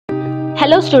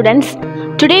Hello students,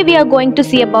 today we are going to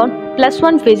see about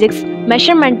 +1 physics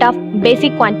measurement of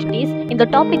basic quantities in the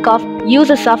topic of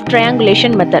uses of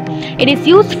triangulation method. It is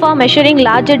used for measuring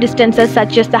larger distances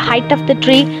such as the height of the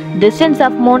tree, distance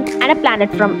of moon and a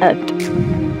planet from earth.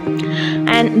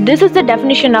 And this is the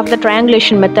definition of the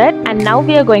triangulation method, and now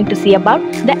we are going to see about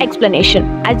the explanation.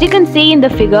 As you can see in the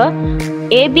figure,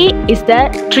 AB is the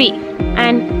tree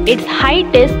and its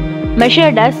height is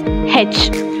measured as h.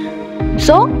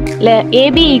 So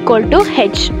AB equal to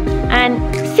h,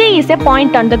 and C is a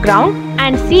point on the ground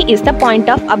and C is the point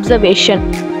of observation,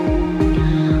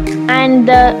 and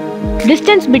the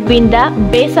distance between the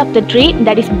base of the tree,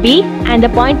 that is B, and the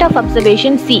point of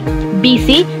observation C,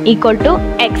 BC, equal to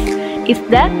x is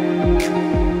the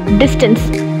distance.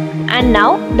 And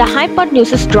now the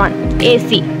hypotenuse is drawn,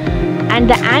 AC, and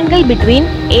the angle between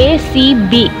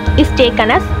ACB is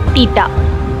taken as theta,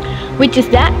 which is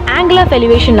the angle of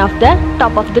elevation of the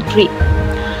top of the tree.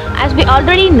 As we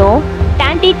already know,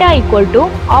 tan theta equal to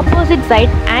opposite side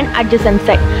and adjacent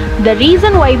side. The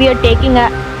reason why we are taking a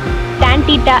tan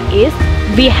theta is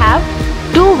we have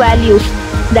two values,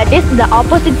 that is the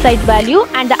opposite side value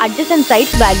and the adjacent side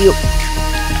value.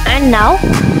 And now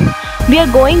we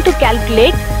are going to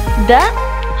calculate the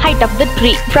height of the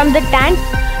tree from the tan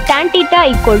theta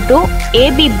equal to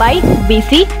AB by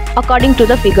BC according to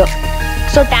the figure.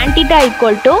 So tan theta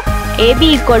equal to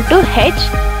AB equal to h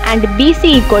and BC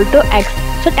equal to x.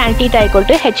 So tan theta equal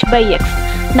to h by x.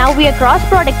 Now we are cross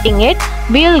producting it.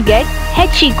 We will get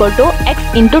h equal to x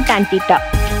into tan theta.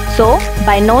 So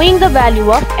by knowing the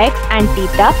value of x and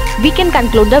theta, we can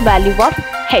conclude the value of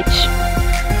h.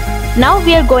 Now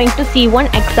we are going to see one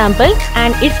example,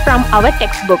 and it's from our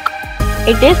textbook.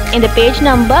 It is in the page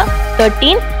number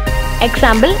 13,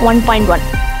 example 1.1.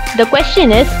 The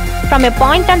question is, from a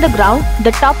point on the ground,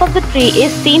 the top of the tree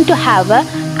is seen to have an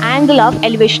angle of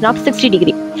elevation of 60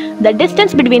 degree. The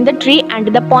distance between the tree and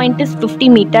the point is 50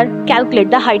 meter. Calculate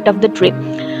the height of the tree.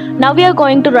 Now we are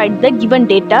going to write the given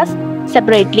data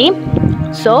separately.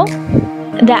 So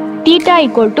the theta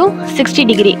equal to 60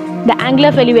 degree. The angle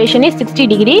of elevation is 60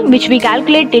 degree, which we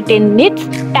calculate it in its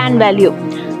tan value.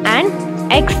 And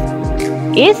x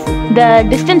is the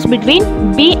distance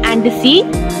between B and C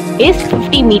is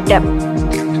 50 meter.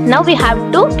 Now we have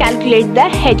to calculate the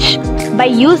h by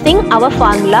using our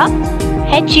formula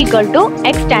h equal to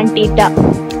x tan theta,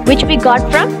 which we got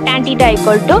from tan theta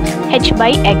equal to h by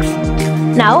x.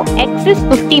 Now x is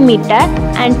 50 meter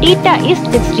and theta is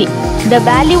 60. The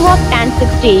value of tan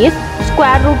 60 is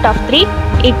square root of 3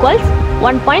 equals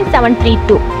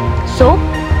 1.732. So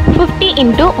 50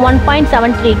 into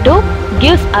 1.732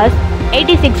 gives us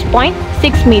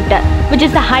 86.6 meter, which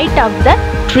is the height of the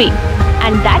tree.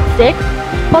 And that's it.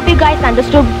 Hope you guys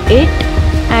understood it,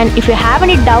 and if you have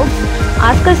any doubts,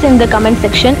 ask us in the comment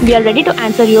section. We are ready to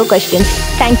answer your questions.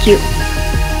 Thank you.